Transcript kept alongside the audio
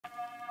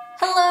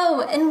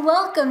Hello and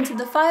welcome to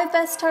the 5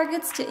 best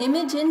targets to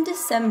image in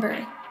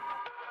December.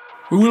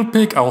 We will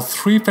pick our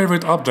 3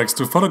 favorite objects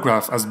to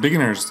photograph as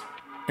beginners,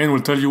 and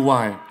we'll tell you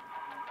why.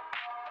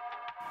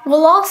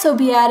 We'll also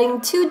be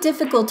adding 2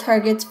 difficult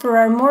targets for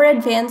our more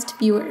advanced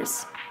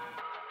viewers.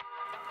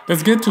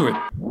 Let's get to it.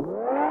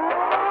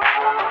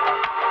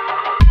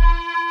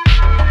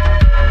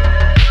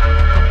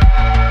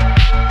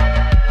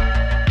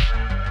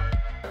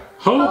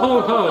 Ho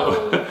ho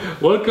ho!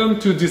 Welcome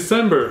to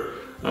December.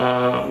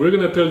 We're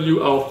gonna tell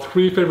you our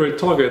 3 favorite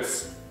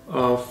targets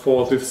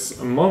for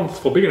this month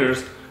for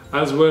beginners,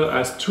 as well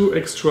as 2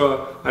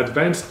 extra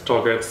advanced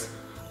targets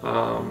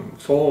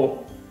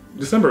for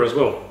December as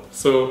well.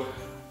 So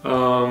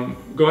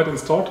go ahead and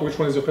start. Which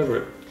one is your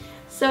favorite?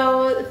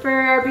 So for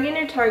our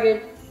beginner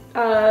target,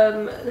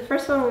 the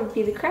first one would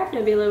be the Crab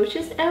Nebula, which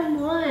is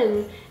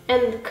M1.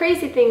 And the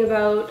crazy thing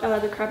about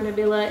the Crab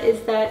Nebula is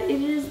that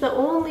it is the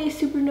only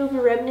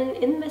supernova remnant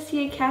in the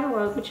Messier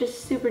catalog, which is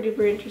super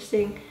duper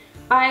interesting.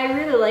 I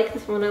really like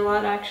this one a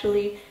lot,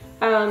 actually.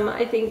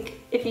 I think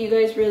if you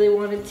guys really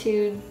wanted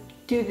to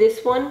do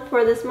this one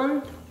for this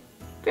month,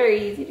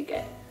 very easy to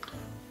get.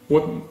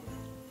 What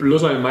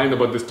blows my mind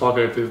about this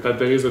target is that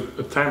there is a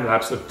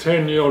time-lapse, a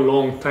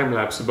 10-year-long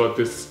time-lapse about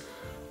this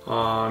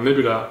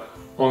nebula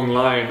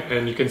online,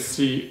 and you can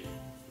see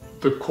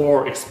the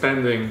core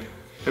expanding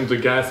and the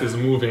gas is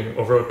moving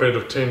over a period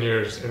of 10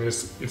 years, and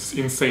it's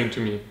insane to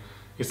me.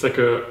 It's like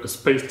a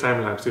space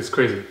time-lapse. It's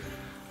crazy.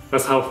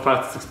 That's how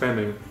fast it's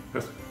expanding.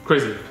 That's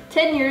crazy.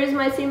 10 years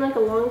might seem like a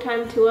long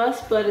time to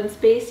us, but in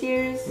space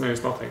years... No,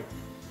 it's nothing.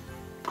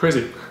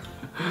 Crazy.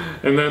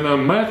 And then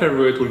my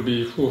favorite would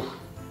be,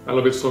 I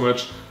love it so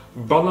much,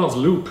 Barnard's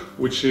loop,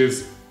 which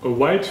is a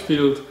wide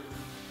field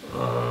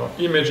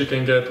image you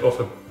can get of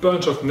a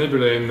bunch of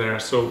nebulae in there.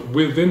 So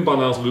within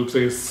Barnard's loop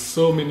there is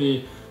so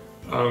many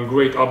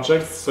great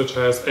objects, such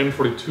as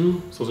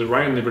M42, so the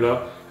Ryan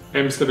Nebula,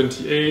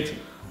 M78,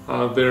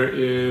 there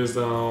is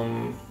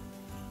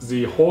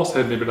the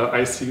Horsehead Nebula,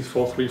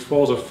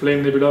 IC434, the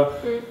Flame Nebula,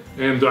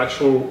 and the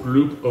actual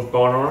loop of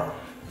Barnard.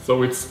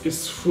 So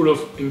it's full of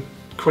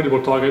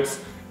incredible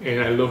targets,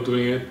 and I love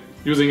doing it.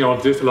 Using our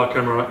DSLR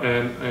camera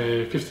and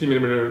a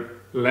 50mm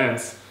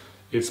lens,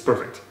 it's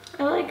perfect.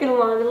 I like it a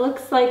lot. It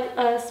looks like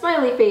a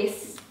smiley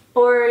face,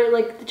 or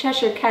like the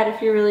Cheshire Cat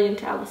if you're really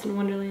into Alice in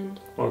Wonderland.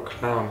 Or a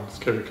clown,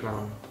 scary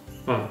clown.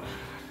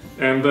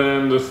 And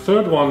then the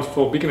third one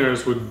for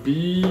beginners would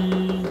be...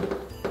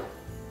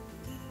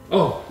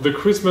 oh, the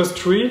Christmas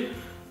tree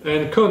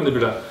and Cone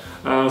Nebula.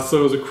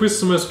 So the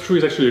Christmas tree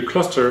is actually a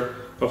cluster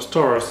of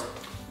stars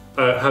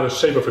have a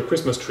shape of a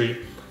Christmas tree,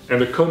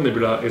 and the Cone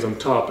Nebula is on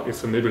top.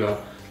 It's a nebula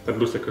that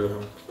looks like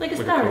a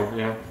star. cone,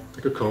 yeah,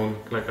 like a cone,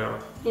 like a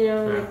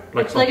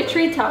like a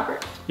tree topper.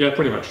 Yeah,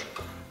 pretty much.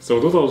 So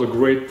those are a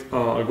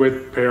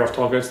great pair of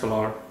targets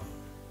that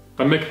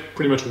make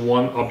pretty much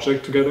one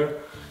object together,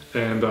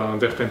 and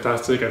they're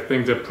fantastic. I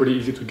think they're pretty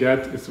easy to get.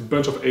 It's a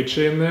bunch of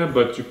HA in there,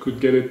 but you could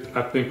get it,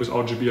 I think, with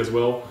RGB as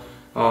well,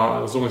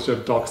 as long as you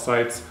have dark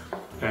sights.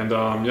 And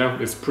yeah,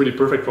 it's pretty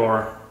perfect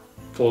for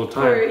the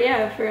time.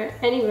 For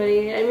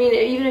anybody. I mean,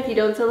 even if you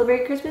don't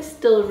celebrate Christmas,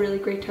 still a really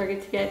great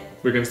target to get.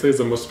 We can say it's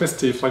the most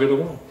festive flag of the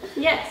world.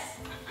 Yes.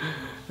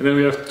 And then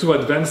we have 2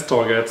 advanced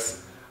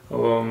targets.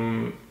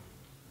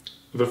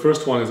 The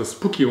first one is a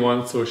spooky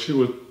one, so she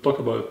will talk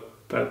about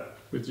that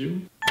with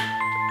you.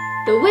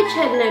 The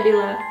Witchhead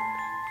Nebula,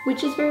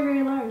 which is very,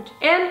 very large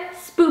and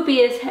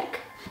spoopy as heck.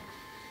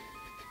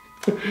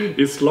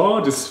 It's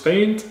large, it's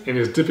faint, and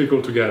it's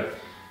difficult to get.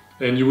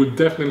 And you would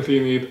definitely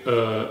need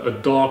a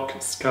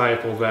dark sky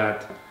for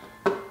that.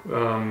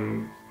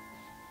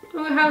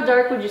 How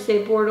dark would you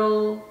say?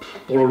 Bortle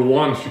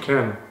 1 if you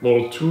can.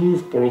 Bortle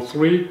 2, Bortle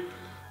 3.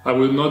 I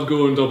would not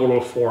go under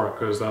Bortle 4,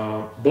 because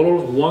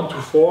Bortle 1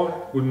 to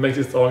 4 would make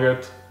this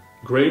target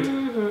great,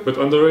 but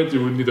under it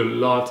you would need a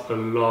lot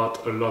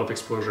of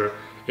exposure.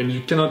 And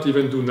you cannot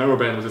even do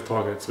narrowband with this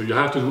target, so you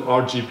have to do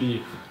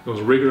RGB,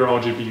 those regular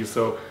RGB,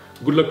 so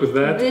good luck with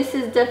that. This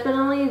is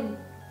definitely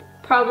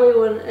probably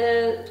one...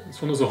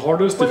 it's one of the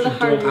hardest if you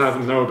don't have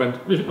narrowband.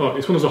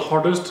 It's one of the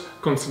hardest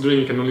considering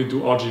you can only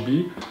do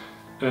RGB,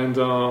 and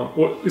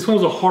well, it's one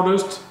of the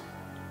hardest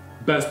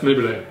best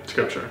nebulae to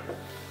capture.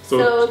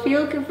 So if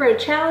you're looking for a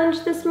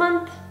challenge this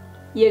month,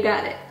 you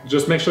got it.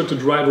 Just make sure to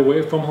drive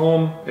away from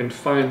home and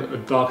find a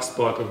dark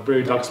spot, a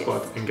very dark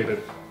spot, and get it.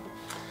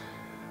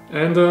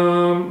 And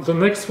the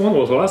next one,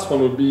 or the last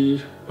one, would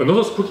be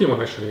another spooky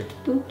one actually.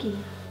 Spooky.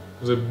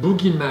 The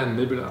Boogie Man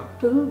Nebula.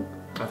 Ooh.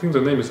 I think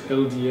the name is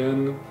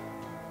LDN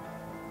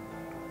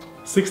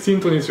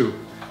 1622.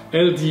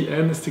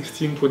 LDN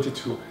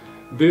 1622.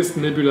 This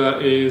nebula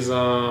is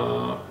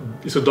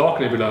it's a dark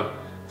nebula,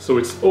 so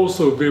it's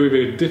also very,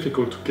 very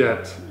difficult to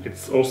get.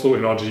 It's also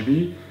in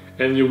RGB,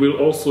 and you will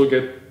also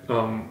get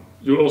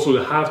you'll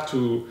also have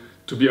to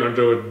be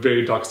under a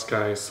very dark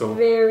sky. So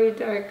very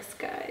dark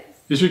skies.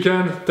 If you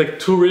can, take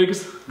 2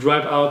 rigs,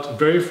 drive out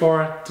very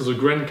far to the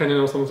Grand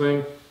Canyon or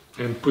something,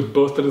 and put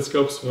both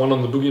telescopes, one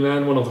on the Boogie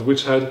Man, one on the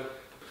Witchhead,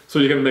 so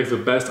you can make the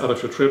best out of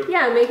your trip.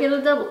 Yeah, make it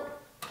a double.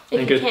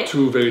 and get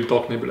 2 very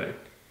dark nebulae.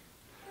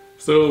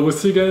 So we'll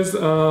see you guys,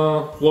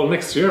 well,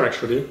 next year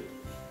actually.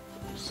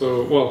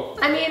 So, well,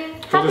 I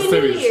mean, Happy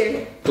New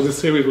Year! For this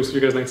series, we'll see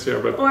you guys next year,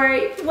 but... Or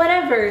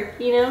whatever,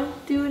 you know,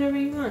 do whatever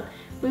you want.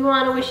 We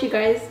want to wish you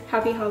guys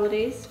happy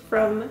holidays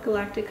from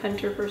Galactic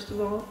Hunter, first of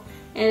all.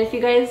 And if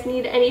you guys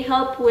need any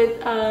help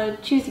with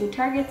choosing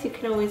targets, you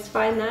can always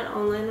find that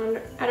online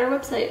at our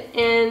website.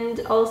 And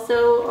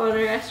also on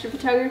our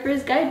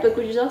Astrophotographer's Guidebook,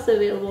 which is also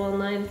available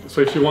online.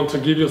 So if you want to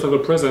give yourself a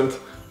present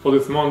for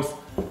this month,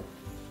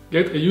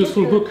 get a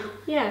useful book.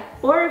 Yeah,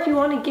 or if you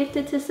want to gift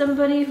it to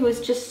somebody who's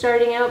just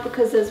starting out,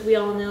 because as we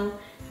all know,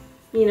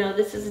 you know,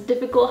 this is a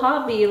difficult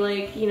hobby.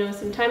 Like, you know,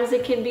 sometimes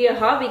it can be a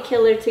hobby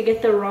killer to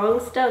get the wrong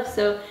stuff.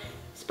 So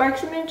spark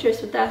some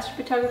interest with the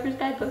Astrophotographer's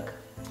Guidebook.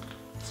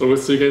 So we'll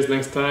see you guys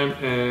next time,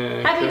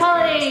 and Happy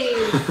holidays!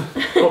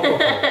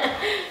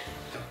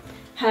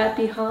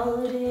 Happy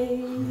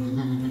holidays!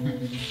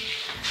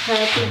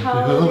 Happy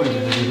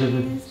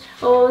holidays!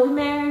 Oh, the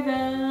merry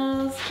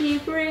bells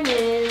keep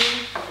ringing.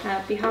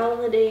 Happy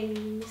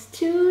holidays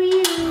to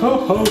you! Ho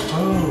ho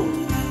ho!